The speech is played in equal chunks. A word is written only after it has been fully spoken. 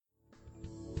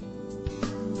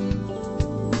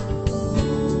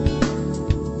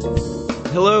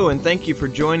Hello, and thank you for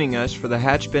joining us for the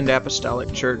Hatchbend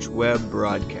Apostolic Church web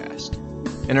broadcast.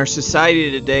 In our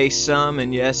society today, some,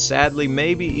 and yes, sadly,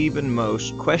 maybe even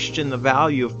most, question the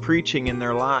value of preaching in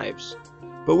their lives.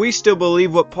 But we still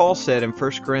believe what Paul said in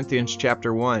 1 Corinthians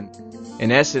chapter 1.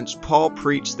 In essence, Paul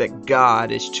preached that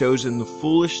God has chosen the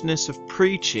foolishness of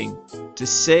preaching to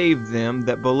save them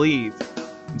that believe.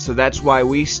 And so that's why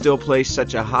we still place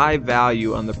such a high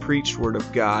value on the preached word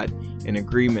of God in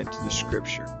agreement to the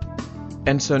Scripture.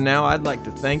 And so now I'd like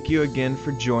to thank you again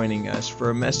for joining us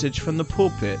for a message from the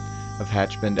pulpit of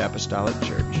Hatchbend Apostolic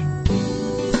Church. No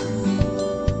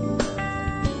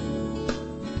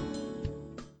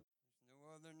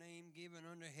other name given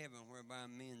under heaven whereby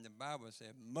men, the Bible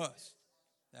said, must.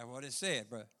 That's what it said,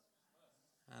 brother.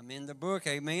 I'm in the book,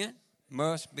 amen.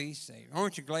 Must be saved.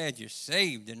 Aren't you glad you're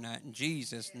saved tonight in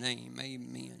Jesus' name?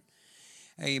 Amen.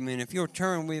 Amen. If you'll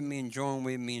turn with me and join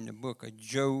with me in the book of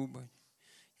Job,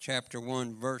 chapter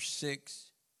 1, verse 6.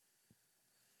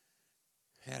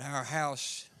 At our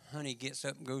house, honey gets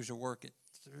up and goes to work at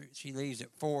 3. She leaves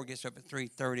at 4, gets up at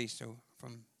 3:30. So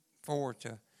from 4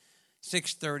 to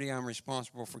 6:30, I'm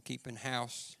responsible for keeping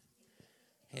house.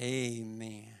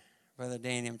 Amen. Brother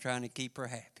Danny, I'm trying to keep her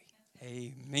happy.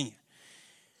 Amen.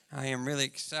 I am really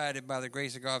excited by the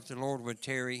grace of God. If the Lord would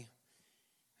tarry,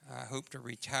 I hope to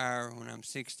retire when I'm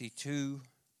 62.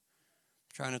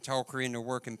 Trying to talk her into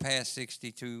working past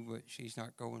 62, but she's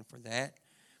not going for that.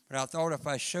 But I thought if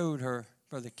I showed her,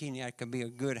 Brother Kenny, I could be a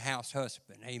good house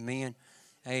husband. Amen.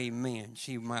 Amen.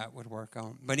 She would work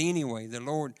on. But anyway, the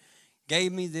Lord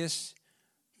gave me this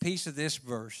piece of this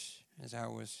verse as I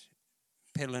was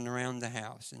piddling around the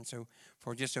house. And so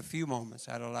for just a few moments,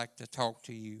 I'd like to talk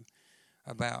to you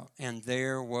about, and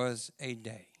there was a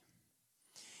day.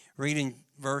 Reading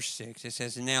verse 6, it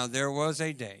says, now there was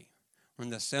a day when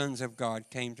the sons of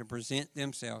God came to present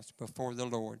themselves before the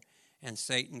Lord, and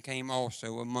Satan came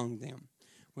also among them.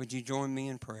 Would you join me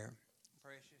in prayer?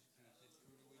 Precious Jesus,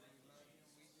 we do love you,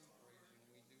 we do praise you,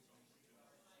 we do thank you.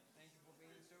 Thank you for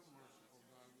being so merciful,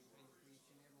 God. We thank you for each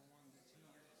and every one that's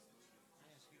here.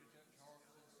 I ask you to touch hearts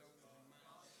and souls and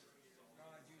minds.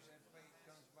 God, you said faith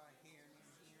comes by hearing and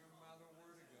hearing by the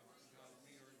word of God. God,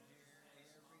 we are here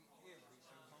every so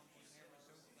humble and ever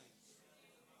so thankful,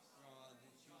 God,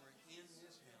 that you are in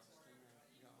this house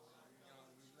tonight, God. God,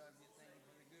 we love you. Thank you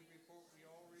for the good report we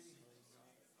already heard,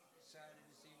 God. Excited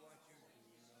to see what you're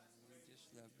doing, God. We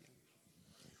just love you.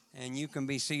 And you can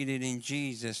be seated in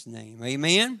Jesus' name.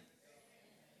 Amen?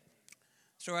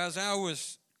 So as I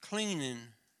was cleaning,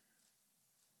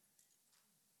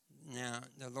 now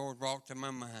the Lord brought to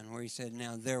my mind where he said,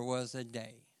 now there was a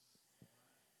day.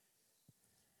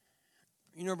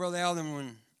 You know, Brother Alden,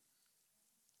 when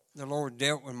the Lord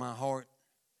dealt with my heart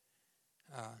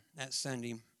that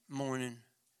Sunday morning,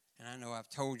 and I know I've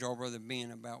told y'all, Brother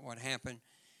Ben, about what happened.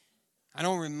 I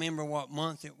don't remember what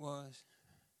month it was.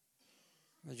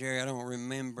 But Jerry, I don't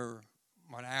remember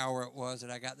what hour it was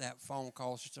that I got that phone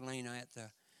call, Sister Lena,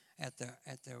 at the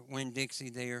Winn-Dixie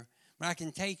there. But I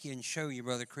can take you and show you,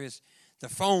 Brother Chris, the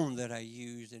phone that I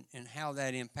used and how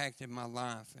that impacted my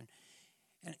life.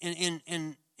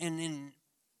 And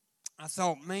I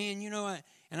thought, man, you know,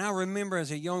 I remember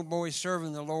as a young boy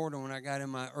serving the Lord, and when I got in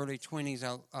my early 20s,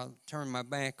 I turned my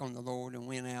back on the Lord and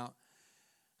went out.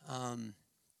 And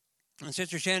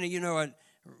Sister Shannon, you know,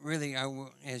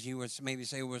 as you would maybe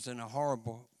say, wasn't a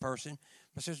horrible person.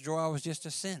 But Sister Joy, I was just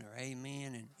a sinner,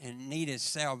 amen, and needed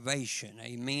salvation,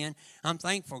 amen. I'm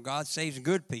thankful God saves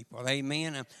good people,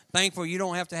 amen. I'm thankful you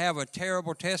don't have to have a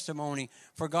terrible testimony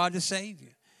for God to save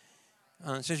you.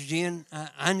 Sister Jen,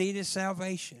 I needed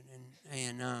salvation.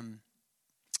 And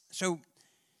so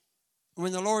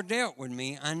when the Lord dealt with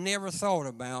me, I never thought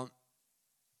about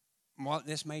what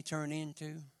this may turn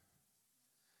into.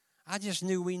 I just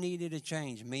knew we needed a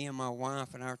change. Me and my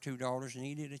wife and our 2 daughters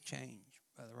needed a change,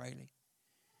 Brother Rayleigh.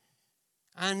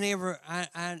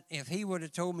 If he would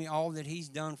have told me all that he's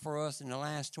done for us in the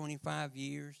last 25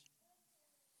 years,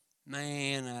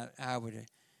 man,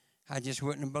 I just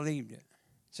wouldn't have believed it.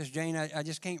 Sister Jane, I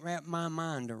just can't wrap my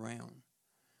mind around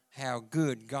how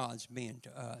good God's been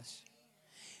to us.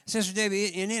 Sister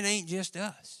Debbie, and it ain't just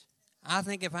us. I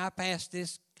think if I pass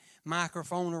this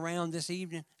microphone around this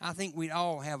evening, I think we'd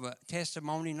all have a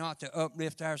testimony not to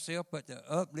uplift ourselves, but to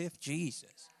uplift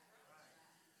Jesus.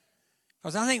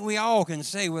 Because I think we all can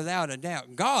say without a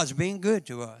doubt, God's been good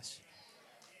to us.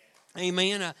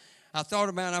 Amen. I thought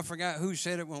about it. I forgot who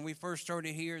said it when we first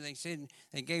started here. They said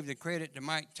they gave the credit to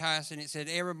Mike Tyson. It said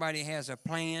everybody has a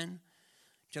plan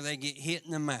till they get hit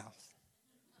in the mouth.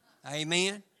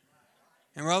 Amen.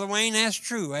 And Brother Wayne, that's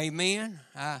true. Amen.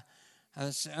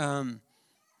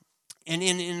 And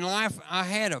in life, I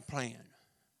had a plan,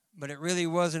 but it really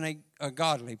wasn't a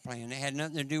godly plan. It had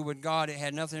nothing to do with God. It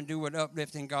had nothing to do with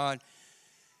uplifting God.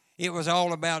 It was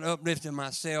all about uplifting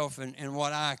myself and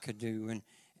what I could do.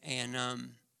 And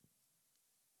I'm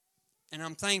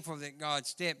thankful that God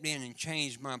stepped in and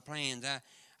changed my plans.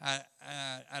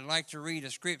 I'd like to read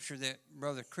a scripture that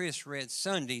Brother Chris read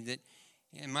Sunday that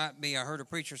it might be, I heard a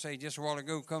preacher say just a while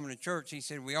ago coming to church, he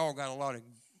said we all got a lot of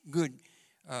good,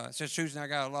 Sister Susan and I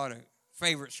got a lot of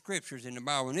favorite scriptures in the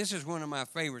Bible. And this is one of my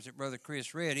favorites that Brother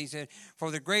Chris read. He said, "For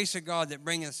the grace of God that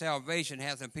bringeth salvation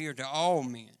hath appeared to all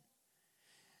men."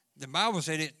 The Bible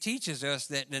said it teaches us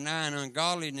that denying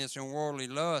ungodliness and worldly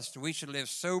lust, we should live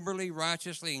soberly,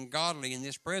 righteously, and godly in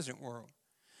this present world,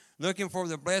 looking for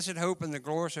the blessed hope and the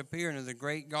glorious appearing of the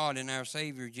great God and our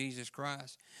Savior, Jesus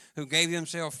Christ, who gave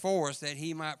himself for us that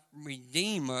he might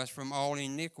redeem us from all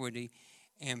iniquity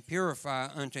and purify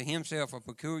unto himself a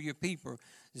peculiar people,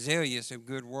 zealous of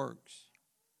good works.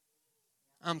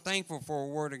 I'm thankful for a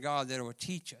word of God that will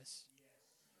teach us.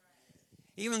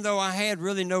 Even though I had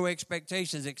really no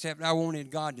expectations except I wanted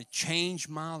God to change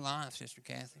my life, Sister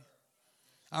Kathy.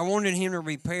 I wanted him to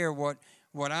repair what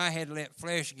I had let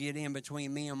flesh get in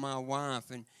between me and my wife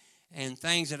and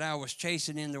things that I was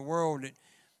chasing in the world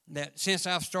that since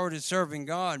I've started serving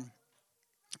God,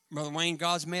 Brother Wayne,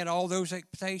 God's met all those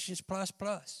expectations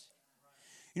plus.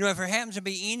 You know, if there happens to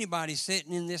be anybody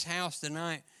sitting in this house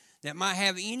tonight that might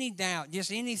have any doubt,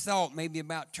 just any thought maybe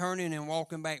about turning and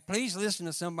walking back, please listen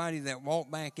to somebody that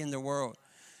walked back in the world.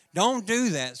 Don't do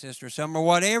that, Sister Summer.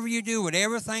 Whatever you do, with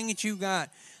everything that you got,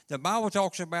 the Bible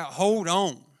talks about hold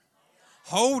on.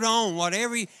 Hold on.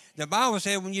 The Bible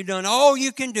said when you've done all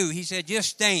you can do, he said just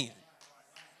stand.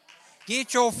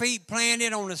 Get your feet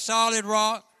planted on a solid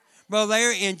rock, brother,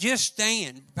 there, and just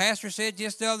stand. Pastor said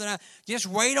just the other night, just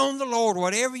wait on the Lord,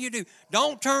 whatever you do.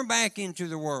 Don't turn back into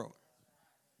the world.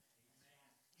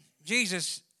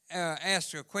 Jesus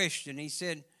asked a question. He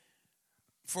said,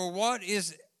 "For what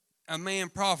is a man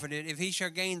profited if he shall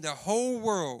gain the whole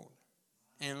world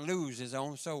and lose his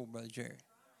own soul," Brother Jerry?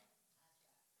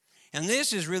 And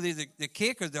this is really the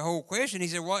kick of the whole question. He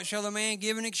said, "What shall a man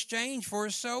give in exchange for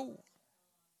his soul?"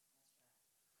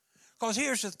 Because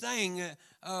here's the thing,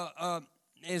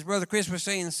 as Brother Chris was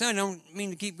saying Sunday, I don't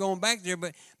mean to keep going back there,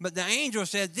 but the angel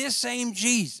said, this same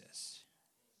Jesus,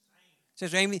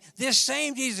 Sister Amy, this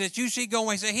same Jesus that you see going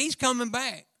away, said he's coming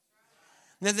back.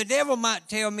 Now the devil might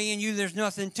tell me and you there's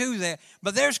nothing to that,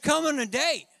 but there's coming a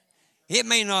day. It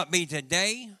may not be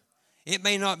today. It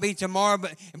may not be tomorrow,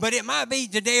 but it might be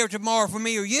today or tomorrow for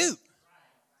me or you.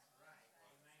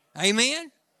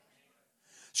 Amen?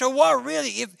 So what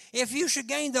really, if you should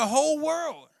gain the whole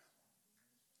world,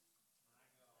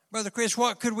 Brother Chris,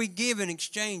 what could we give in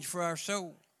exchange for our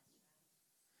soul?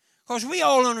 Because we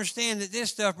all understand that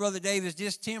this stuff, Brother Dave, is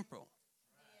just temporal.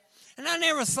 And I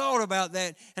never thought about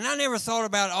that, and I never thought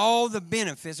about all the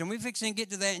benefits, and we're fixing to get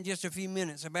to that in just a few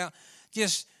minutes, about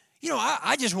just,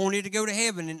 I just wanted to go to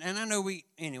heaven, and I know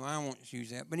anyway, I won't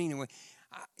use that, but anyway,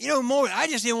 I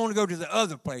just didn't want to go to the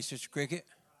other place, Sister Cricket.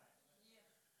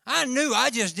 I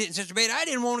just didn't, Sister Betty, I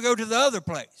didn't want to go to the other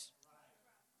place.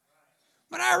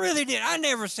 But I really did. I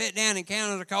never sat down and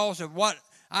counted the cost of what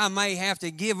I may have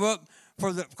to give up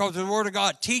because the Word of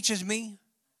God teaches me.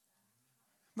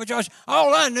 But Josh,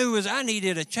 all I knew was I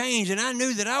needed a change, and I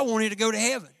knew that I wanted to go to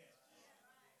heaven.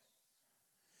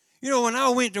 When I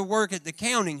went to work at the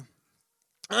county,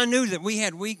 I knew that we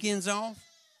had weekends off.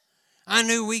 I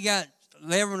knew we got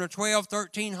 11 or 12,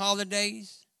 13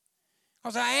 holidays.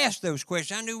 Because I asked those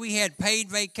questions. I knew we had paid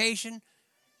vacation.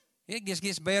 It just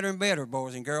gets better and better,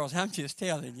 boys and girls. I'm just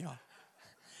telling y'all.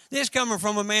 This coming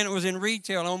from a man that was in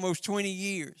retail almost 20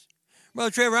 years.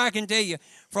 Brother Trevor, I can tell you,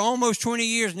 for almost 20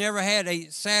 years, never had a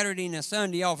Saturday and a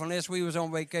Sunday off unless we was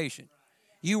on vacation.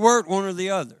 You worked one or the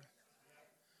other.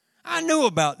 I knew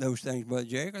about those things, Brother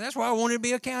Jerry, because that's why I wanted to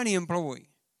be a county employee.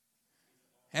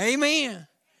 Amen.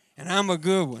 And I'm a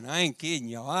good one. I ain't kidding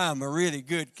y'all. I'm a really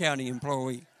good county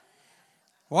employee.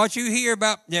 What you hear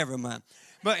about, never mind.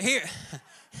 But here,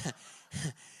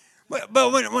 but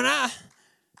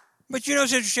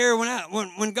Sister Sherry,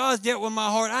 when God's dealt with my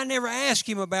heart, I never asked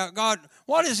him about, God,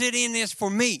 what is it in this for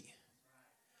me?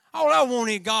 All I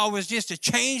wanted, God, was just to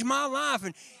change my life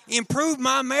and improve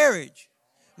my marriage.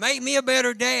 Make me a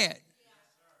better dad.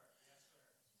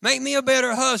 Make me a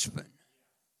better husband.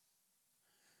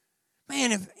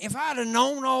 Man, if I'd have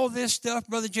known all this stuff,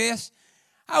 Brother Jess,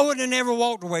 I would have never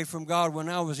walked away from God when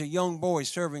I was a young boy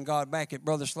serving God back at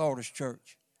Brother Slaughter's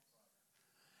church.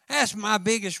 That's my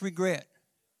biggest regret.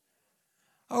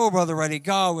 Oh, Brother Reddy,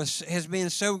 God has been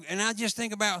so, and I just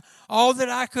think about all that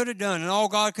I could have done and all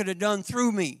God could have done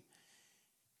through me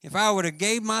if I would have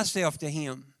gave myself to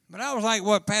him. But I was like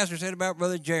what Pastor said about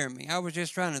Brother Jeremy. I was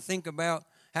just trying to think about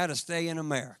how to stay in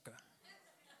America.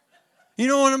 You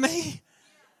know what I mean?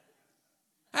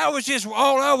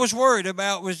 All I was worried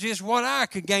about was just what I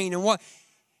could gain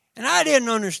and I didn't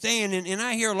understand, and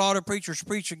I hear a lot of preachers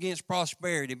preach against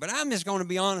prosperity, but I'm just going to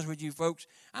be honest with you folks.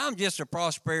 I'm just a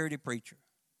prosperity preacher.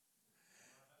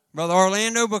 Brother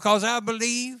Orlando, because I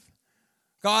believe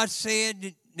God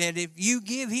said that if you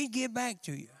give, he'd give back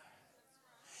to you.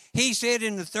 He said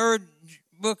in the third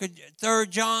book of 3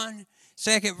 John,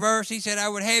 2nd verse, he said, I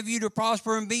would have you to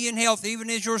prosper and be in health, even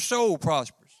as your soul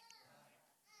prospers.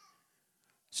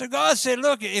 So God said,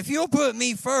 look, if you'll put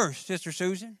me first, Sister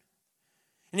Susan,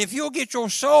 and if you'll get your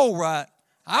soul right,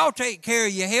 I'll take care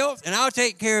of your health and I'll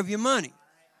take care of your money.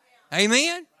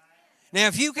 Amen? Now,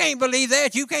 if you can't believe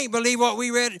that, you can't believe what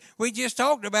we just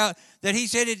talked about, that he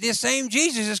said that this same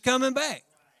Jesus is coming back.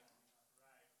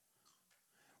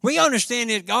 We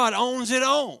understand that God owns it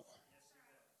all.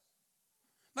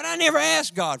 But I never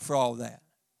asked God for all that.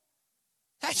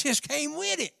 That just came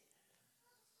with it.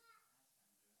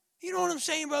 You know what I'm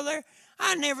saying, brother?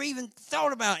 I never even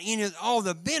thought about all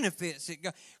the benefits that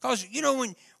God. Because, you know,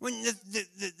 when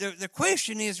the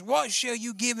question is, what shall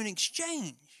you give in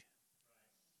exchange?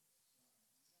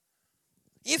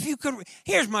 If you could,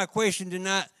 here's my question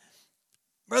tonight.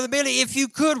 Brother Billy, if you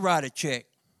could write a check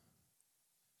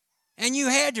and you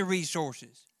had the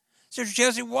resources, Sister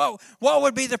Chelsea, what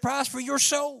would be the price for your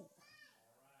soul?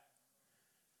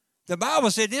 The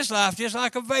Bible said this life just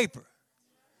like a vapor.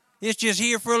 It's just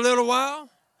here for a little while,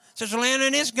 Sister Lana,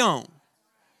 and it's gone.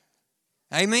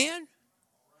 Amen?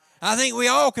 I think we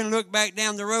all can look back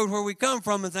down the road where we come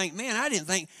from and think, man,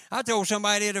 I told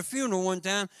somebody at a funeral one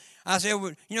time, I said,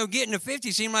 well, you know, getting to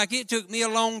 50 seemed like it took me a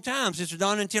long time, Sister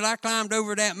Donna, until I climbed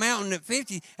over that mountain at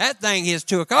 50. That thing has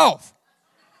took off.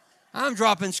 I'm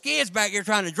dropping skids back here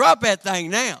trying to drop that thing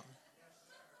now.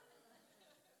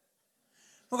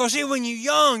 Because, see, when you're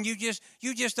young, you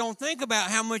just don't think about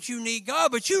how much you need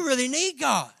God, but you really need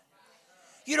God.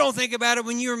 You don't think about it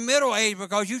when you're middle age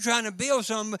because you're trying to build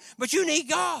something, but you need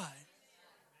God.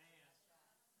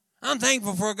 I'm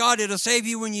thankful for a God that'll save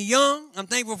you when you're young. I'm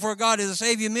thankful for a God that'll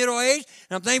save you middle age.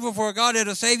 And I'm thankful for a God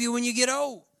that'll save you when you get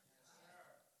old.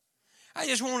 I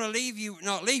just want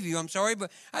to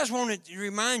but I just want to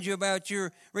remind you about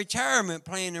your retirement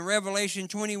plan in Revelation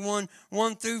 21,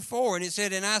 1-4. And it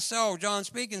said, and I saw, John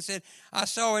speaking said, I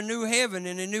saw a new heaven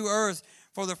and a new earth,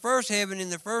 for the first heaven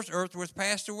and the first earth was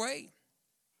passed away.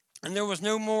 And there was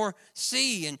no more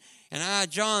sea. And I,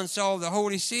 John, saw the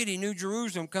holy city, New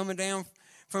Jerusalem, coming down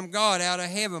from God out of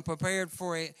heaven, prepared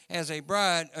as a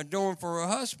bride adorned for her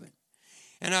husband.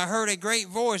 And I heard a great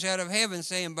voice out of heaven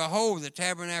saying, behold, the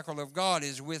tabernacle of God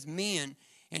is with men,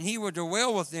 and he will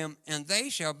dwell with them, and they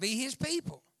shall be his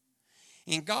people.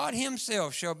 And God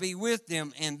himself shall be with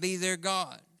them and be their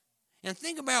God. And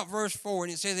think about verse 4,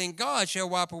 and it says, and God shall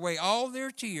wipe away all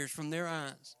their tears from their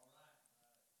eyes.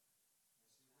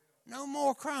 No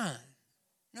more crying.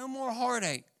 No more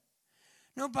heartache.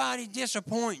 Nobody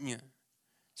disappointing you.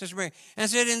 And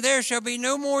said, and there shall be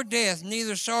no more death,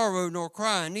 neither sorrow nor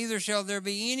crying, neither shall there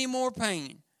be any more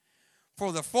pain,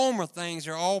 for the former things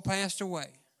are all passed away.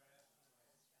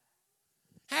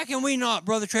 How can we not,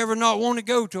 Brother Trevor, not want to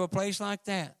go to a place like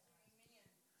that?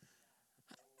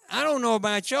 I don't know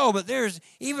about y'all, but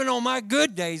even on my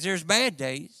good days, there's bad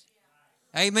days.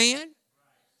 Amen?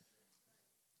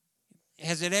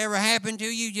 Has it ever happened to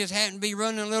you? You just happen to be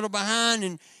running a little behind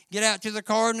and get out to the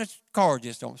car and the car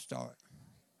just don't start.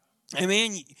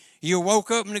 Amen. You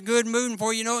woke up in a good mood, and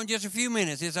before you know it, in just a few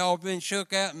minutes, it's all been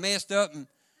shook out and messed up.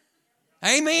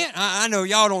 Amen. I know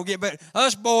y'all don't get, but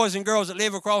us boys and girls that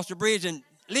live across the bridge in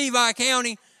Levi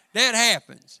County, that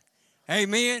happens.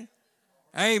 Amen.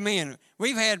 Amen.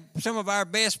 We've had some of our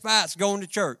best fights going to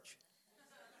church.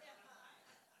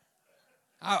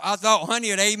 I thought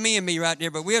honey would amen me right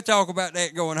there, but we'll talk about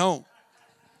that going home.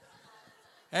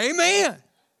 Amen.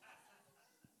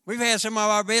 We've had some of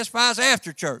our best fights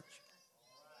after church.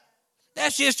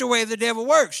 That's just the way the devil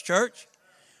works, church.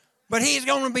 But he's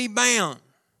going to be bound.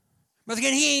 But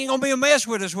again, he ain't going to be a mess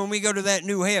with us when we go to that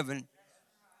new heaven.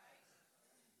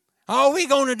 All we're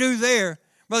going to do there,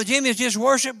 Brother Jimmy, is just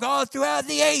worship God throughout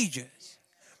the ages.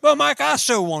 But Mike, I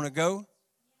so want to go.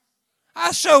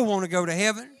 I so want to go to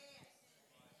heaven.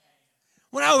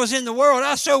 When I was in the world,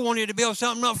 I so wanted to build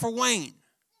something up for Wayne.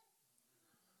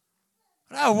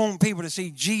 But I want people to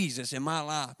see Jesus in my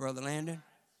life, Brother Landon.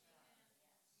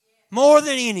 More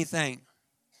than anything.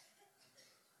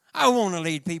 I want to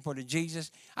lead people to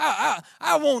Jesus. I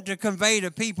want to convey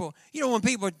to people, you know, when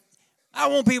people I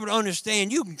want people to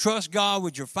understand you can trust God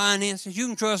with your finances. You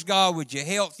can trust God with your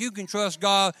health. You can trust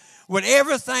God with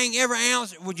everything, every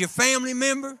ounce, with your family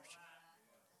members.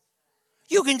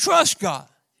 You can trust God.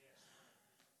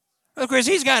 Of course,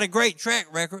 he's got a great track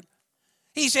record.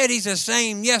 He said he's the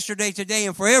same yesterday, today,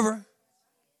 and forever.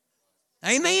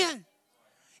 Amen.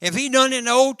 If he done it in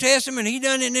the Old Testament, he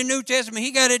done it in the New Testament,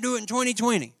 he got to do it in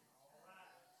 2020.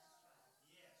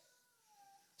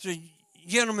 So a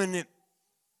gentleman that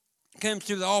comes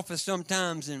to the office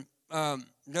sometimes and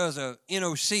does a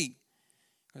NOC,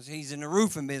 because he's in the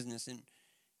roofing business, and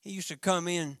he used to come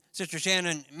in. Sister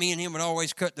Shannon, me and him would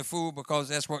always cut the fool because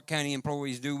that's what county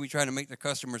employees do. We try to make the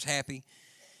customers happy.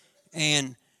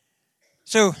 And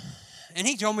so, and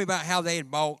he told me about how they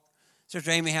had bought, Sister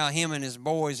Amy, how him and his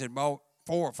boys had bought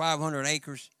 400 or 500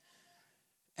 acres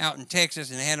out in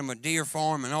Texas and had them a deer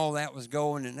farm and all that was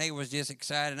going, and they was just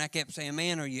excited. And I kept saying,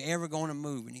 man, are you ever going to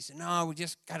move? And he said, no, we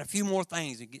just got a few more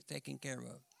things to get taken care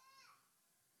of.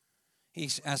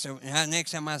 I said,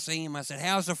 next time I see him, I said,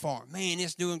 how's the farm? Man,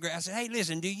 it's doing great. I said, hey,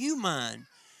 listen, do you mind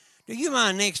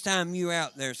next time you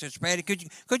out there, Sister Patty,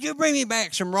 could you bring me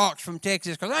back some rocks from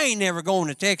Texas? Because I ain't never going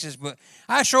to Texas, but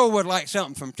I sure would like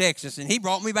something from Texas. And he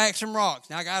brought me back some rocks.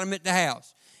 Now I got them at the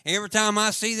house. Every time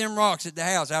I see them rocks at the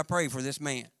house, I pray for this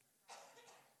man.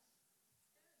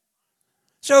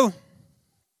 So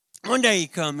one day he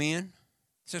come in,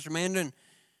 Sister Amanda,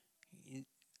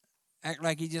 act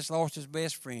like he just lost his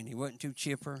best friend. He wasn't too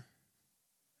chipper.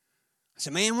 I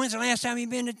said, man, when's the last time you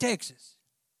been to Texas?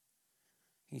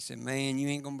 He said, man, you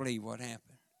ain't going to believe what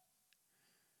happened.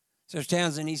 Sister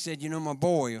Townsend, he said, you know, my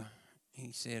boy,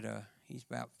 he said, he's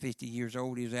about 50 years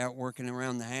old. He was out working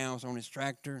around the house on his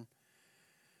tractor.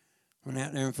 Went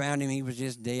out there and found him. He was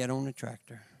just dead on the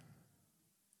tractor.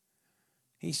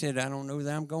 He said, I don't know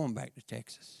that I'm going back to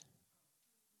Texas.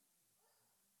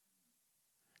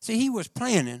 See, he was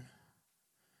planning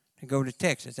to go to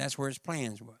Texas. That's where his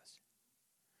plans was.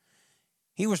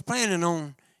 He was planning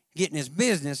on getting his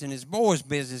business and his boy's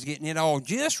business, getting it all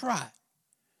just right.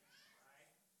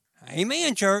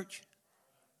 Amen, church.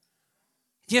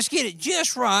 Just get it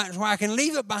just right so I can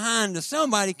leave it behind so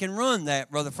somebody can run that,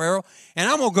 Brother Farrell, and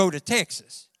I'm going to go to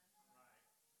Texas.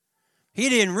 He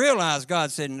didn't realize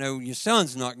God said, no, your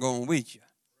son's not going with you.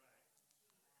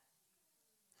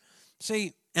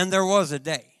 See, and there was a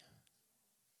day.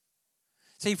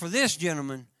 See, for this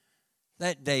gentleman,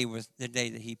 that day was the day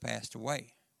that he passed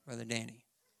away, Brother Danny.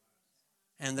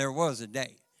 And there was a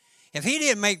day. If he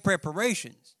didn't make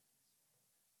preparations,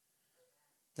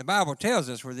 the Bible tells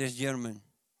us where this gentleman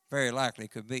very likely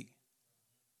could be.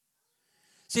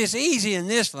 See, it's easy in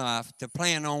this life to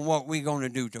plan on what we're going to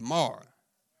do tomorrow.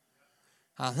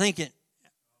 I think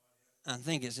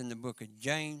it's in the book of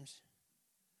James.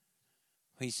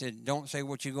 He said, don't say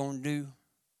what you're going to do.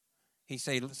 He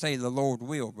said, say the Lord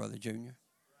will, Brother Junior.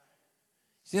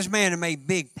 This man had made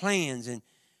big plans,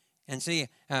 and see,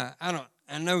 I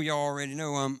know y'all already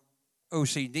know I'm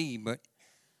OCD, but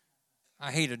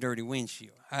I hate a dirty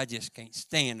windshield. I just can't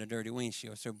stand a dirty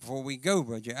windshield. So before we go,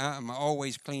 brother, I'm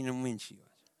always cleaning windshields.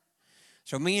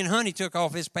 So me and Honey took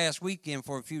off this past weekend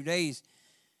for a few days,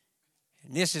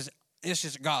 and this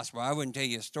is gospel. I wouldn't tell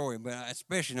you a story, but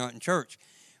especially not in church.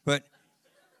 But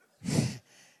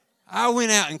I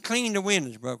went out and cleaned the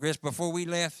windows, Brother Chris, before we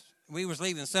left. We was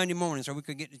leaving Sunday morning so we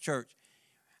could get to church.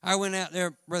 I went out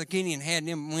there, Brother Kenny, and had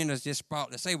them windows just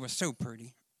spotless. They were so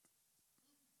pretty.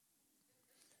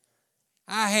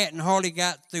 I hadn't hardly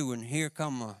got through, and here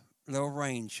come a little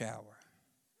rain shower.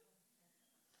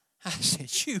 I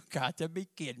said, you got to be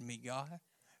kidding me, God.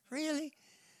 Really?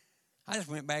 I just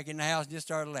went back in the house and just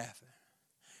started laughing.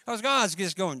 Because God's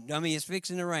just going, dummy, it's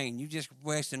fixing to rain. You just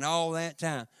wasting all that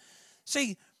time.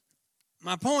 See,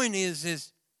 my point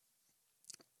is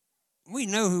we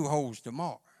know who holds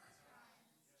tomorrow.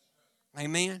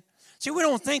 Amen? See, we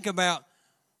don't think about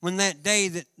when that day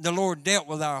that the Lord dealt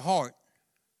with our heart.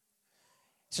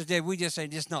 So that we just say,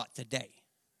 just not today.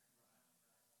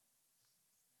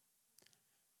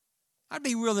 I'd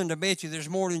be willing to bet you there's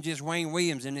more than just Wayne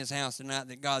Williams in this house tonight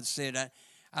that God said,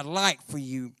 I'd like for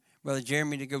you, Brother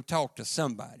Jeremy, to go talk to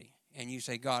somebody. And you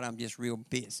say, God, I'm just real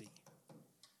busy.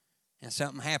 And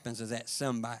something happens to that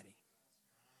somebody.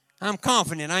 I'm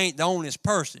confident I ain't the only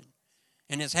person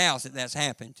in this house that's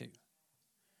happened to.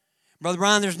 Brother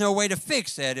Brian, there's no way to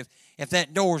fix that if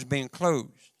that door's been closed.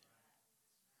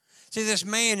 See, this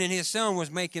man and his son was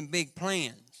making big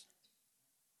plans.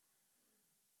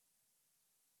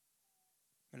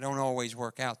 It don't always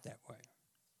work out that way.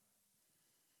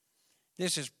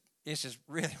 This is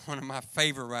really one of my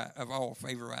favorite of all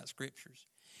favorite scriptures.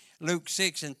 Luke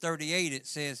 6:38, it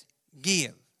says,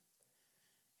 give,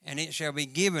 and it shall be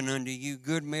given unto you.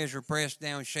 Good measure, pressed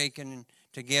down, shaken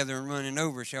together, and running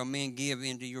over, shall men give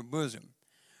into your bosom.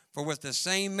 For with the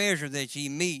same measure that ye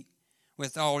meet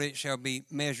withal, it shall be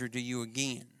measured to you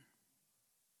again.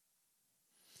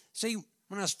 See,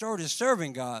 when I started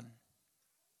serving God,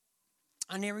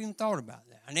 I never even thought about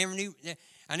that. I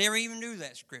never even knew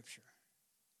that scripture.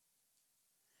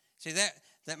 See,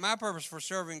 that my purpose for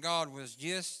serving God was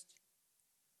just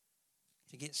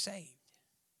to get saved.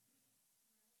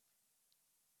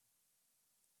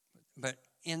 But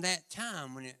in that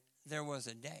time when there was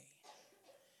a day,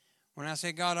 when I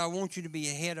said, God, I want you to be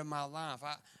ahead of my life.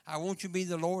 I want you to be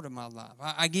the Lord of my life.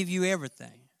 I give you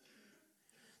everything.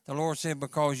 The Lord said,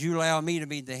 because you allow me to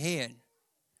be the head.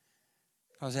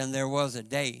 Because then there was a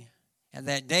day. And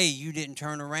that day you didn't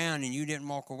turn around and you didn't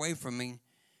walk away from me.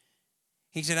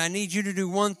 He said, I need you to do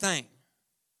one thing.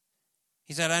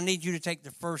 He said, I need you to take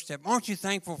the first step. Aren't you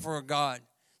thankful for a God,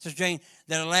 Sister Jane,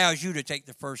 that allows you to take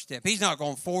the first step? He's not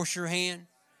going to force your hand.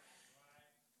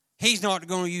 He's not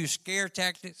going to use scare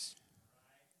tactics.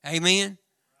 Amen?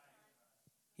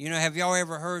 You know, have y'all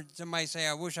ever heard somebody say,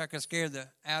 I wish I could scare the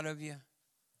out of you?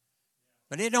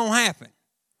 But it don't happen.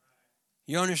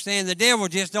 You understand? The devil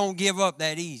just don't give up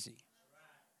that easy.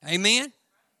 Amen?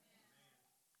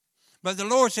 But the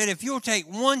Lord said, if you'll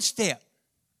take one step,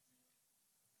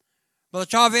 Brother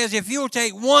Chavez, if you'll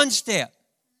take one step,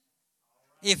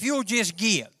 if you'll just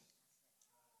give.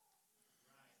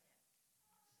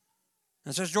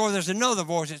 And Sister Joy, there's another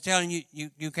voice that's telling you,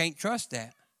 you can't trust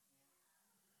that.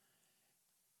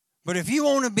 But if you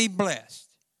want to be blessed,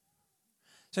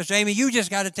 Sister Amy, you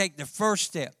just got to take the first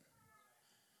step.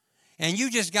 And you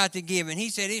just got to give. And he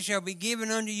said, it shall be given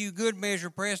unto you good measure,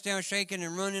 pressed down, shaken,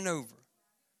 and running over.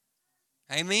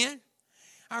 Amen?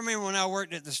 I remember when I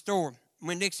worked at the store,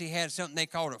 when Dixie had something they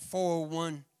called a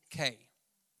 401k.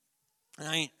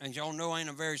 And as y'all know, I ain't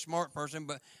a very smart person,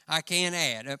 but I can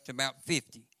add up to about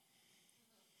 50.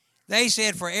 They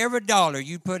said for every dollar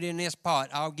you put in this pot,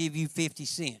 I'll give you 50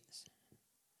 cents.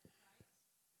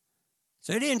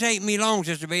 So it didn't take me long,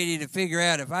 Sister Betty, to figure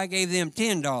out if I gave them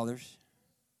 $10,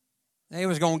 they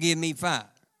was going to give me $5.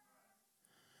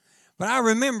 But I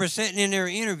remember sitting in there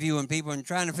interviewing people and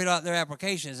trying to fill out their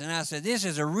applications, and I said, this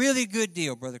is a really good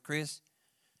deal, Brother Chris.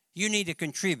 You need to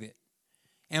contribute.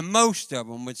 And most of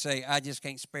them would say, I just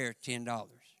can't spare $10.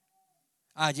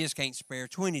 I just can't spare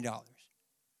 $20.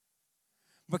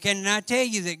 But can I tell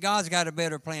you that God's got a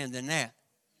better plan than that?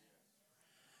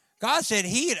 God said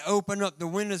he'd open up the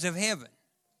windows of heaven.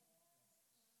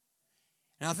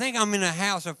 And I think I'm in a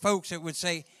house of folks that would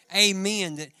say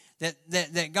amen,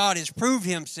 that God has proved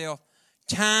himself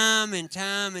time and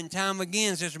time and time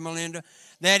again, Sister Melinda,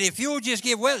 that if you'll just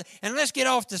give, well, and let's get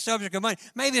off the subject of money.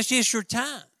 Maybe it's just your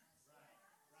time.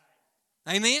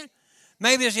 Amen?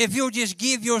 Maybe it's if you'll just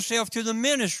give yourself to the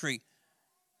ministry.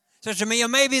 Sister Mia,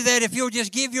 maybe that if you'll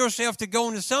just give yourself to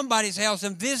going to somebody's house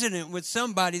and visiting with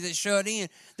somebody that's shut in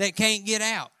that can't get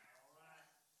out.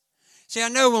 See, I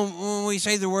know when we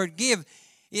say the word give,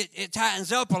 it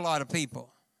tightens up a lot of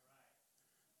people.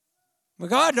 But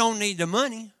God don't need the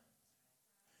money.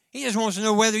 He just wants to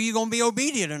know whether you're going to be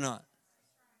obedient or not.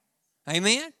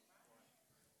 Amen?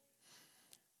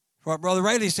 What Brother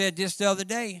Rayleigh said just the other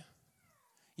day.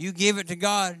 You give it to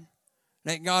God,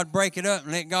 let God break it up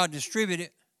and let God distribute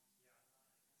it.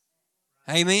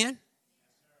 Amen?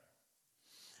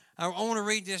 I want to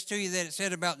read this to you that it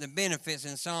said about the benefits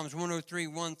in Psalms 103,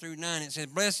 1 through 9. It says,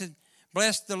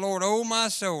 Bless the Lord, O my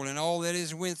soul, and all that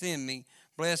is within me.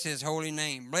 Bless his holy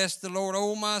name. Bless the Lord,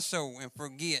 O my soul, and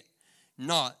forget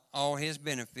not all his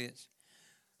benefits.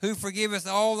 Who forgiveth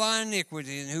all thy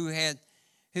iniquities, and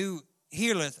who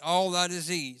healeth all thy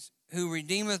disease, who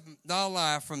redeemeth thy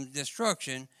life from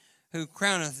destruction, who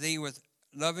crowneth thee with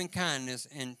loving kindness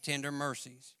and tender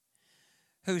mercies,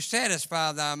 who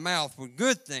satisfy thy mouth with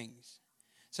good things,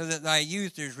 so that thy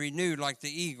youth is renewed like the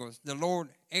eagles. The Lord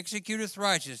executeth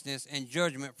righteousness and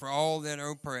judgment for all that are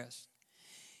oppressed.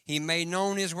 He made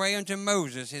known his way unto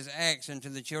Moses, his acts unto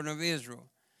the children of Israel.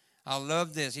 I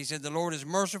love this. He said, the Lord is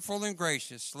merciful and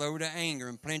gracious, slow to anger,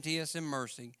 and plenteous in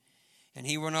mercy. And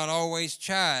he will not always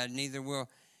chide, neither will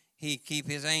he keep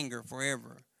his anger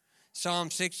forever. Psalm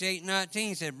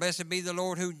 68:19 said, Blessed be the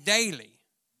Lord who daily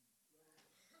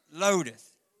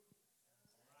loadeth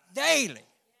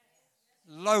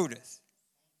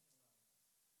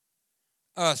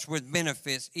us with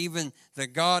benefits, even the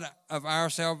God of our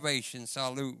salvation.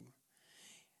 Salute.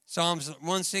 Psalms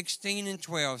 116 and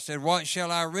 12 said, What shall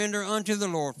I render unto the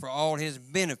Lord for all his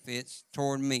benefits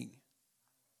toward me?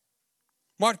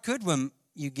 What could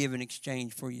you give in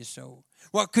exchange for your soul?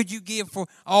 What could you give for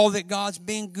all that God's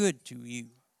been good to you?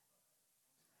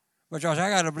 Because I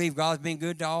got to believe God's been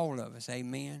good to all of us.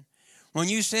 Amen. When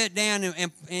you sit down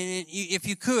and if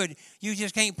you could, you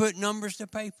just can't put numbers to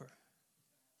paper.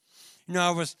 You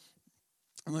know,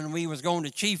 when we was going to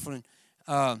Chiefland,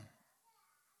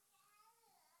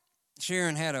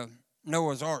 Sharon had a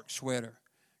Noah's Ark sweater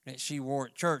that she wore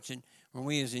at church. And when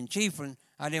we was in Chiefland,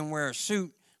 I didn't wear a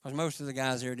suit because most of the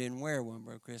guys there didn't wear one,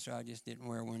 Brother Chris, so I just didn't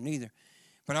wear one either.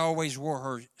 But I always wore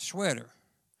her sweater.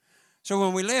 So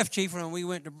when we left Chiefland and we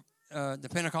went to the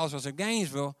Pentecostals of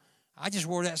Gainesville, I just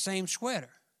wore that same sweater.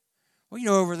 Well, you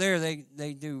know, over there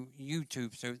they do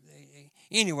YouTube. So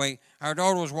anyway, our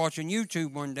daughter was watching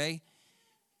YouTube one day,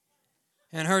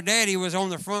 and her daddy was on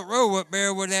the front row up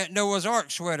there with that Noah's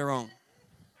Ark sweater on.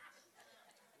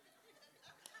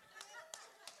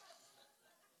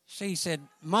 She said,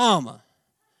 Mama,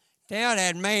 tell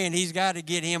that man he's got to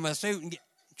get him a suit. And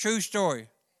True story.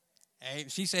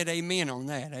 She said amen on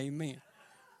that. Amen.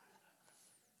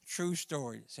 True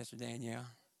story, Sister Danielle.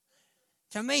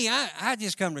 To me, I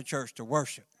just come to church to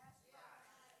worship.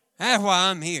 That's why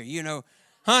I'm here. You know,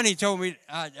 Honey told me,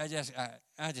 I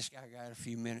got a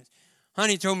few minutes.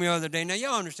 Honey told me the other day, now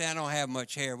y'all understand I don't have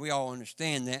much hair. We all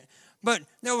understand that. But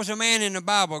there was a man in the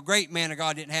Bible, a great man of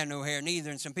God, didn't have no hair neither,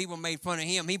 and some people made fun of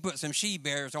him. He put some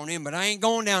she-bears on him, but I ain't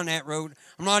going down that road.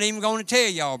 I'm not even going to tell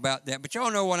y'all about that, but y'all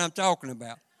know what I'm talking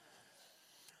about.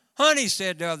 Honey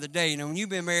said the other day, you know, when you've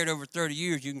been married over 30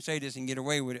 years, you can say this and get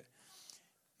away with it.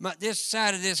 This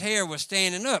side of this hair was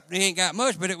standing up. It ain't got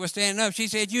much, but it was standing up. She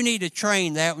said, you need to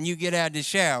train that when you get out of the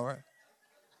shower.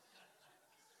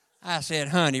 I said,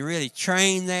 honey, really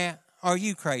train that? Are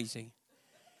you crazy?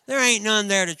 There ain't none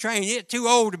there to train. It's too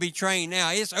old to be trained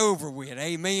now. It's over with.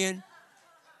 Amen.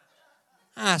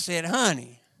 I said,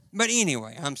 honey. But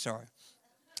anyway, I'm sorry.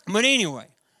 But anyway,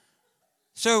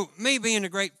 so me being the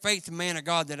great faith man of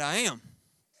God that I am,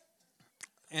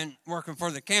 and working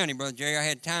for the county, Brother Jerry, I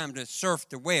had time to surf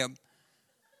the web.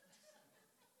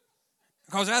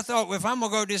 Because I thought, well, if I'm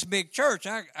going to go to this big church,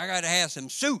 I got to have some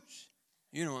suits.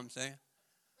 You know what I'm saying?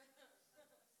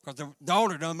 Because the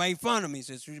daughter done made fun of me.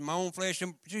 Says, my own flesh.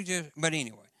 But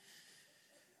anyway.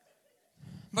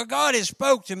 But God has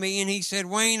spoke to me, and he said,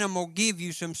 Wayne, I'm going to give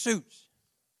you some suits.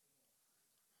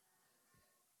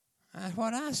 That's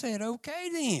what I said. Okay,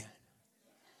 then.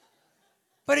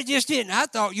 But it just didn't. I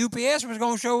thought UPS was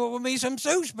going to show up with me some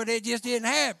suits, but it just didn't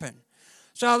happen.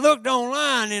 So I looked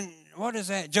online, and what is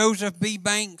that? Joseph B.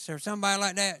 Banks or somebody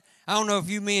like that. I don't know if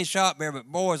you men shop there, but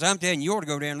boys, I'm telling you, you ought to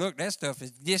go there and look. That stuff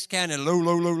is just kind of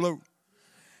low.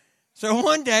 So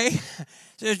one day,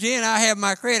 says Jen, I have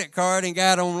my credit card and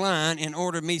got online and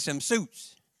ordered me some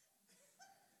suits.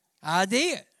 I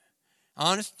did.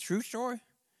 Honest, true story.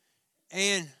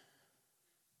 And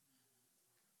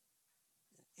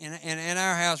in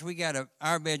our house, we got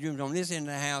our bedrooms on this end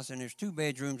of the house, and there's 2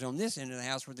 bedrooms on this end of the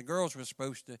house where the girls were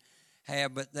supposed to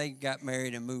have, but they got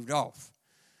married and moved off.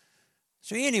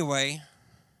 So anyway,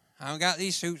 I got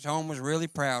these suits home, was really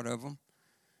proud of them.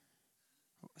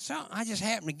 So I just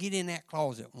happened to get in that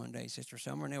closet one day, Sister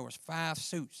Summer, and there was 5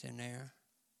 suits in there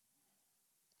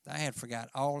that I had forgot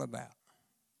all about.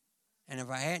 And if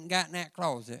I hadn't gotten that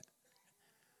closet,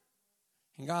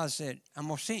 and God said, I'm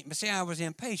going to see. But see, I was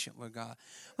impatient with God.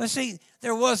 But see,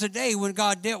 there was a day when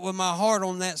God dealt with my heart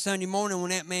on that Sunday morning when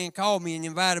that man called me and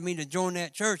invited me to join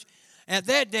that church. At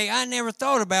that day, I never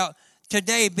thought about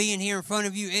today being here in front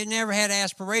of you. It never had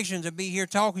aspirations to be here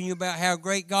talking to you about how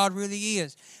great God really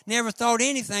is. Never thought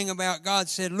anything about God.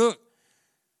 Said, look,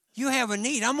 you have a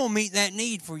need. I'm going to meet that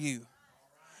need for you.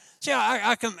 See,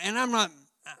 I come, and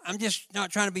I'm just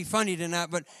not trying to be funny tonight,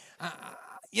 but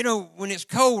you know, when it's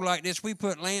cold like this, we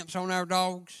put lamps on our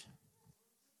dogs.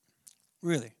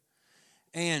 Really.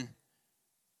 And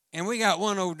we got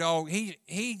one old dog.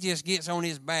 He just gets on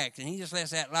his back, and he just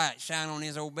lets that light shine on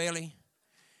his old belly.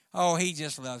 Oh, he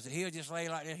just loves it. He'll just lay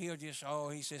like that.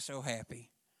 He's just so happy.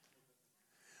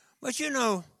 But you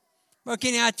know, well,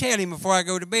 Kenny, I tell him before I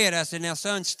go to bed, I said, now,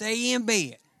 son, stay in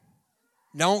bed.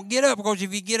 Don't get up, because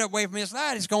if you get up away from this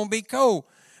light, it's going to be cold.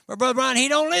 But Brother Brian, he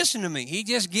don't listen to me. He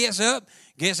just gets up,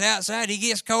 gets outside, he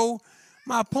gets cold.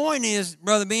 My point is,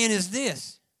 Brother Ben, is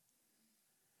this.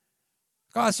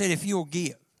 God said, if you'll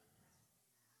give,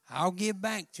 I'll give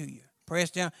back to you. Press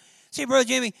down. See, Brother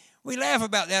Jimmy, we laugh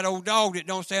about that old dog that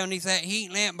don't stay underneath that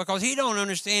heat lamp because he don't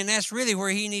understand that's really where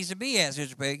he needs to be at,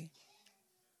 Sister Peggy.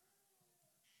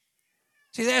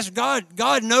 See, that's God.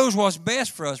 God knows what's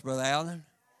best for us, Brother Allen.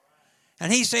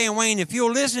 And he's saying, Wayne, if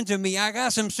you'll listen to me, I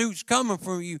got some suits coming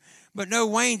for you. But no,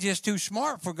 Wayne's just too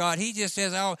smart for God. He just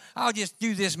says, I'll just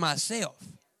do this myself.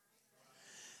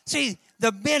 See,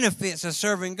 the benefits of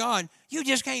serving God, you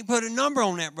just can't put a number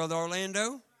on that, Brother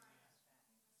Orlando.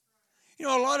 You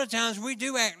know, a lot of times we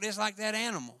do act just like that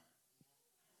animal.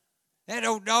 That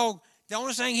old dog, the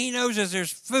only thing he knows is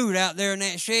there's food out there in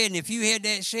that shed, and if you head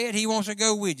that shed, he wants to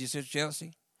go with you, says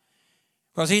Chelsea,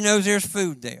 because he knows there's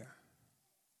food there.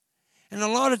 And a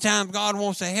lot of times God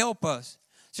wants to help us,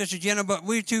 Sister Jenna, but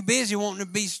we're too busy wanting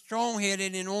to be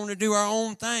strong-headed and wanting to do our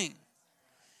own thing.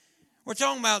 We're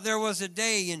talking about there was a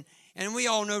day, and we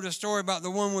all know the story about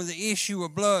the one with the issue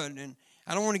of blood, and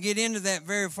I don't want to get into that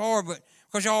very far, but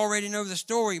because you already know the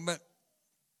story, but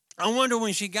I wonder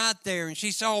when she got there and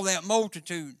she saw that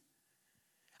multitude,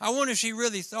 I wonder if she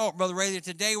really thought, Brother Ray, that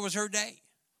today was her day.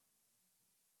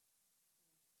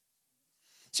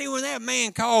 See, when that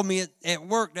man called me at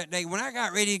work that day, when I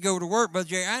got ready to go to work, Brother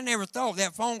Jerry, I never thought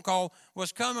that phone call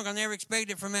was coming. I never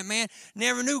expected it from that man.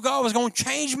 Never knew God was going to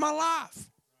change my life.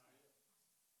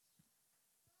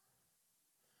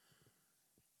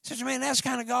 Sister, man, that's the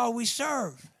kind of God we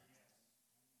serve.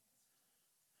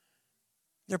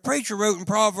 The preacher wrote in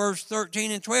Proverbs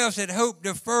 13 and 12, said, hope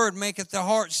deferred maketh the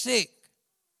heart sick,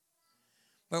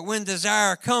 but when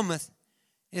desire cometh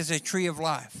is a tree of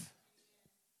life.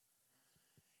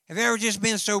 Have you ever just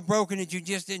been so broken that you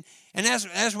just didn't? And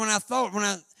that's when I thought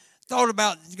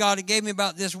about God, it gave me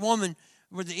about this woman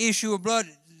with the issue of blood.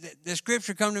 The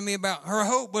scripture come to me about her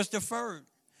hope was deferred.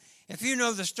 If you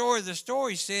know the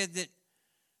story said that,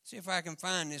 see if I can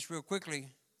find this real quickly.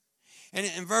 And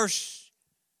in verse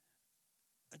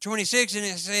 26, and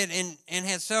it said, and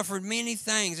had suffered many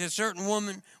things. A certain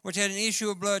woman which had an issue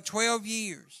of blood 12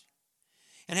 years,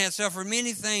 and had suffered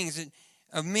many things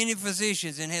of many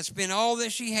physicians, and had spent all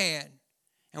that she had,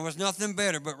 and was nothing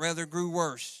better, but rather grew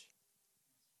worse.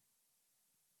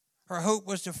 Her hope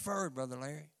was deferred, Brother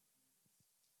Larry.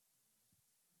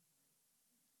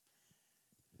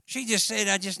 She just said,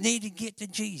 I just need to get to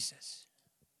Jesus.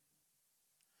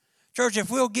 Church,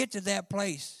 if we'll get to that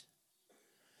place,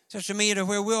 Sister Mia,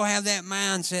 where we'll have that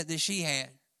mindset that she had,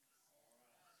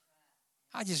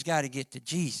 I just got to get to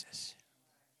Jesus.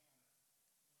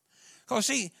 Because,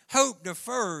 see, hope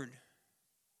deferred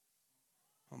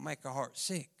will make a heart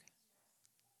sick.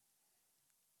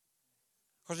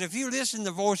 Because if you listen to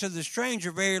the voice of the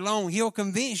stranger very long, he'll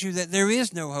convince you that there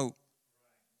is no hope.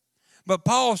 But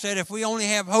Paul said if we only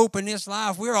have hope in this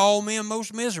life, we're all men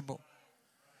most miserable.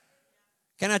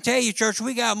 Can I tell you, church,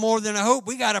 we got more than a hope.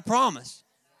 We got a promise.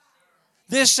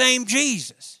 This same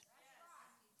Jesus.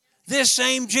 This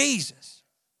same Jesus.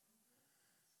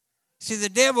 See, the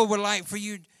devil would like for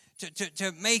you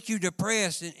to make you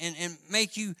depressed and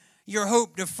make your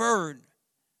hope deferred.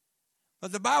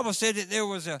 But the Bible said that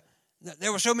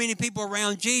there were so many people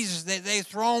around Jesus that they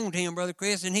thronged him, Brother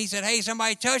Chris, and he said, hey,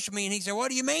 somebody touched me. And he said, what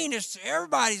do you mean?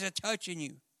 Everybody's touching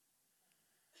you.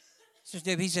 Sister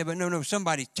Debbie, he said, but no,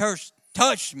 somebody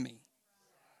touched me.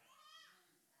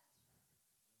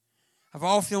 I've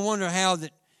often wondered how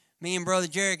that me and Brother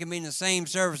Jerry can be in the same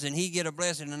service and he get a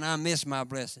blessing and I miss my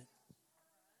blessing.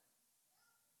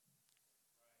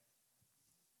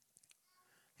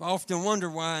 I often wonder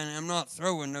why, and I'm not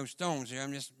throwing no stones here.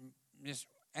 I'm just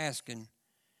asking.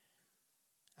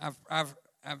 I've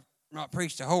not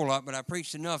preached a whole lot, but I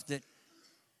preached enough that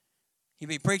you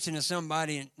be preaching to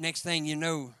somebody, and next thing you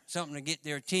know, something to get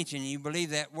their attention, and you believe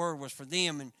that word was for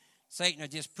them, and Satan will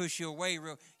just push you away.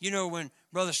 You know, when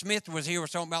Brother Smith was here,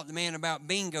 was talking about the man about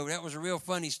bingo. That was a real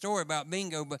funny story about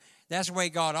bingo, but that's the way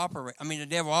the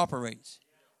devil operates.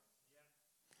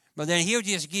 But then he'll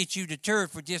just get you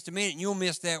deterred for just a minute, and you'll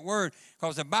miss that word,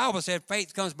 because the Bible said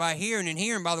faith comes by hearing, and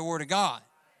hearing by the word of God.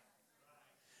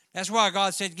 That's why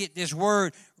God said get this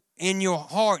word in your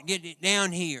heart, get it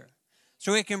down here,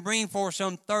 so it can bring forth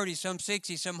some 30, some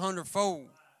 60, some 100-fold.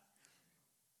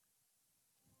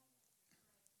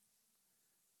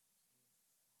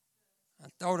 I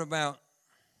thought about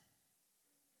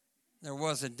there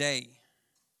was a day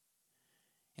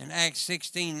in Acts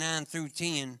 16, 9 through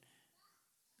 10.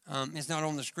 It's not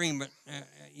on the screen, but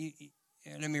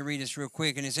let me read this real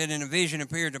quick. And it said, in a vision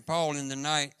appeared to Paul in the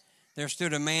night. There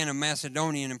stood a man of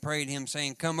Macedonia and prayed him,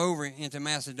 saying, come over into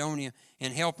Macedonia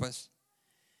and help us.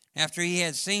 After he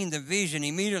had seen the vision,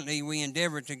 immediately we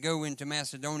endeavored to go into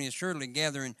Macedonia, surely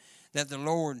gathering that the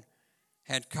Lord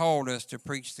had called us to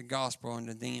preach the gospel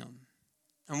unto them.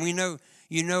 And we know,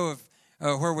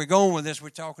 where we're going with this, we're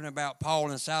talking about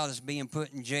Paul and Silas being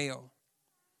put in jail.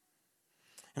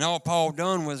 And all Paul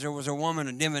done was there was a woman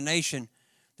of divination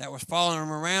that was following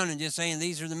him around and just saying,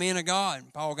 these are the men of God.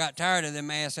 And Paul got tired of them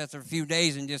ass after a few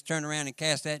days and just turned around and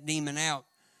cast that demon out.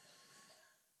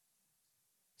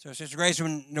 So Sister Grace,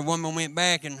 when the woman went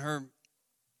back and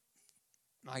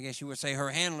I guess you would say her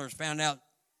handlers found out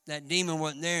that demon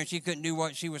wasn't there and she couldn't do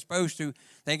what she was supposed to,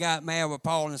 they got mad with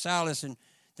Paul and Silas, and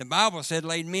the Bible said,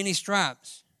 laid many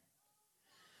stripes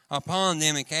upon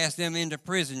them and cast them into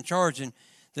prison, charging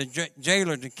the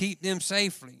jailer to keep them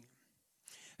safely.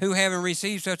 Who, having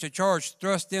received such a charge,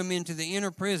 thrust them into the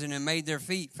inner prison and made their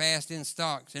feet fast in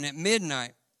stocks. And at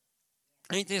midnight,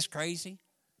 ain't this crazy?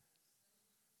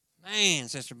 Man,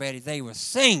 Sister Betty, they were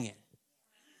singing.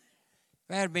 If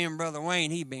that had been Brother Wayne,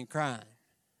 he'd been crying.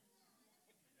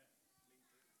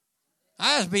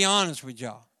 I just be honest with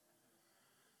y'all.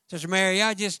 Sister Mary,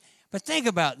 but think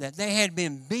about that. They had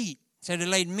been beat. So they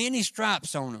laid many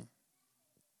stripes on them.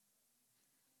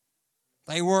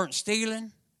 They weren't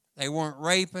stealing. They weren't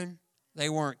raping. They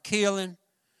weren't killing.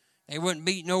 They wasn't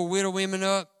beating no widow women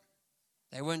up.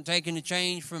 They wasn't taking the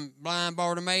change from blind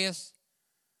Bartimaeus.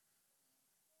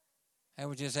 They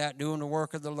were just out doing the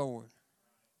work of the Lord.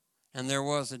 And there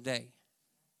was a day.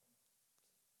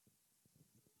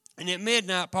 And at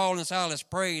midnight, Paul and Silas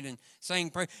prayed and sang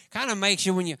prayer. Kind of makes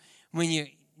you, when you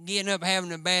getting up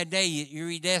having a bad day, you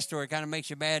read that story, it kind of makes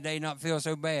your bad day not feel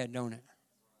so bad, don't it?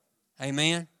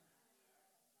 Amen?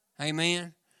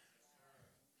 Amen?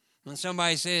 When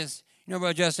somebody says, you know,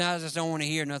 Brother Justin, I just don't want to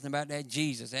hear nothing about that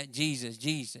Jesus.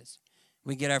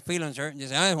 We get our feelings hurt and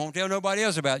just say, I won't tell nobody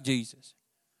else about Jesus.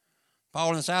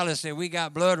 Paul and Silas said, we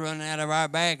got blood running out of our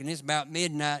back and it's about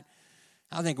midnight.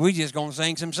 I think we just going to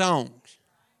sing some songs.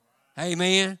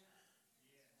 Amen?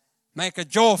 Make a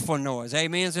joyful noise.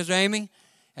 Amen, Sister Amy?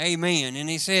 Amen. And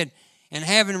he said, and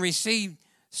having received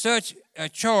such a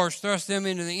charge, thrust them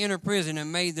into the inner prison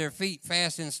and made their feet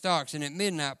fast in stocks. And at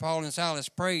midnight, Paul and Silas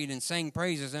prayed and sang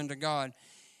praises unto God.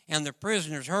 And the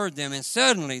prisoners heard them. And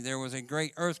suddenly there was a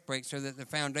great earthquake, so that the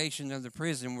foundations of the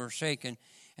prison were shaken.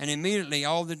 And immediately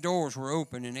all the doors were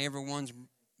opened, and everyone's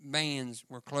bands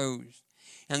were closed.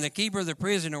 And the keeper of the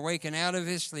prison awakened out of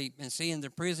his sleep, and seeing the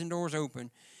prison doors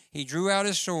open, he drew out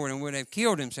his sword and would have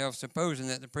killed himself, supposing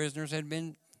that the prisoners had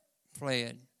been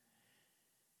fled.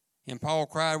 And Paul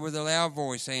cried with a loud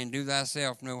voice, saying, do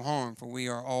thyself no harm, for we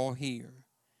are all here.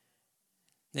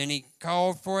 Then he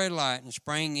called for a light and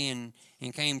sprang in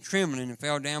and came trembling and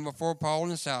fell down before Paul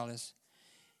and Silas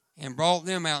and brought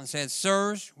them out and said,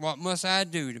 sirs, what must I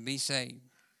do to be saved?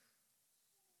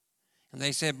 And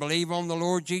they said, believe on the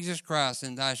Lord Jesus Christ,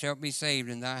 and thou shalt be saved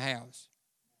in thy house.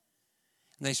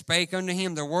 And they spake unto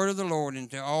him the word of the Lord,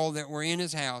 and to all that were in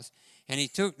his house. And he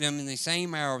took them in the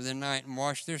same hour of the night, and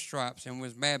washed their stripes, and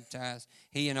was baptized,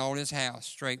 he and all his house,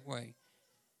 straightway.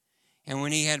 And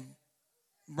when he had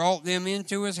brought them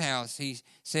into his house, he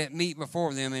set meat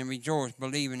before them, and rejoiced,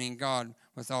 believing in God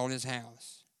with all his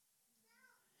house.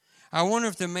 I wonder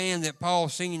if the man that Paul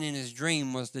seen in his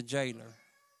dream was the jailer.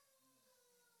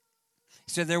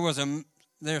 He said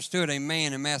there stood a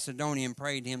man in Macedonia and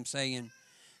prayed him, saying,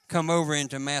 come over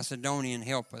into Macedonia and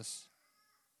help us.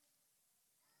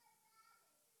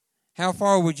 How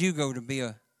far would you go to be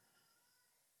a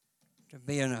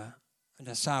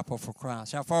disciple for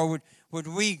Christ? How far would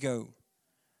we go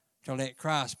to let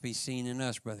Christ be seen in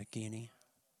us, Brother Kenny?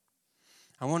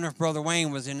 I wonder if Brother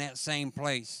Wayne was in that same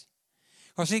place.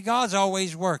 Because, see, God's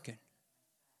always working.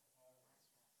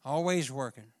 Always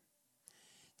working.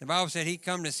 The Bible said he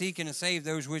come to seek and to save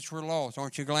those which were lost.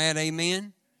 Aren't you glad?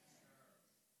 Amen?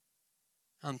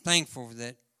 I'm thankful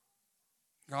that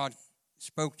God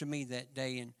spoke to me that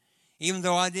day. And even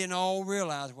though I didn't all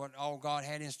realize what all God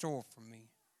had in store for me,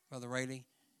 Brother Rayleigh,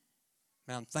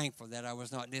 but I'm thankful that I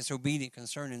was not disobedient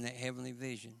concerning that heavenly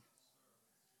vision.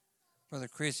 Brother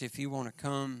Chris, if you want to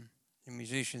come, the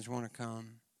musicians want to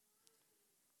come.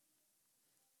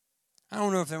 I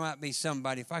don't know if there might be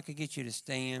somebody, if I could get you to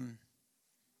stand.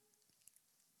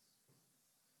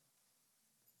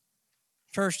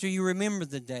 Church, do you remember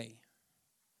the day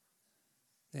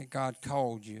that God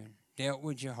called you and dealt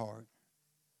with your heart?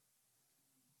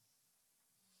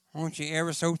 Aren't you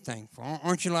ever so thankful?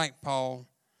 Aren't you like Paul?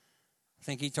 I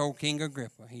think he told King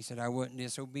Agrippa, he said, I wasn't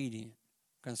disobedient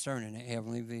concerning that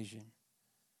heavenly vision.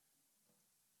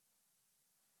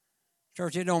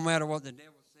 Church, it don't matter what the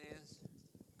devil says.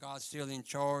 God's still in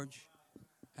charge.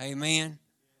 Amen.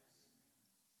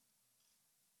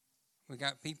 We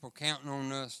got people counting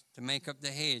on us to make up the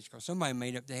hedge, because somebody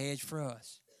made up the hedge for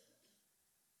us.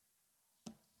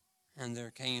 And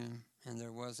there came and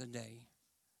there was a day.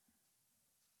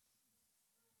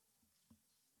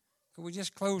 Could we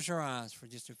just close our eyes for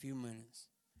just a few minutes?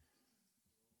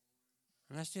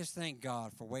 And let's just thank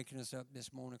God for waking us up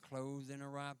this morning clothed in a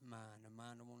right mind, a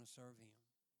mind to want to serve Him.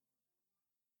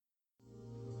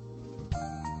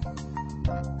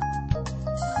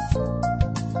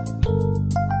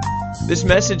 This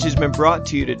message has been brought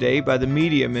to you today by the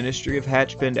Media Ministry of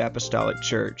Hatch Bend Apostolic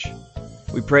Church.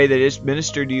 We pray that it's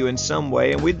ministered to you in some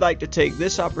way, and we'd like to take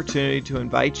this opportunity to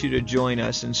invite you to join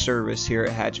us in service here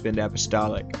at Hatchbend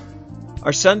Apostolic.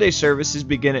 Our Sunday services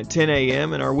begin at 10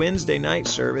 a.m. and our Wednesday night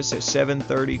service at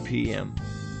 7:30 p.m.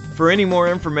 For any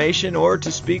more information or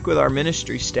to speak with our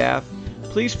ministry staff,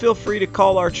 please feel free to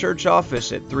call our church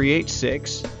office at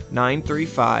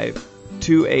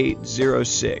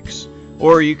 386-935-2806,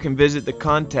 or you can visit the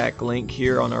contact link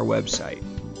here on our website.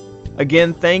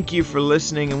 Again, thank you for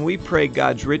listening, and we pray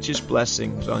God's richest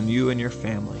blessings on you and your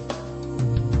family.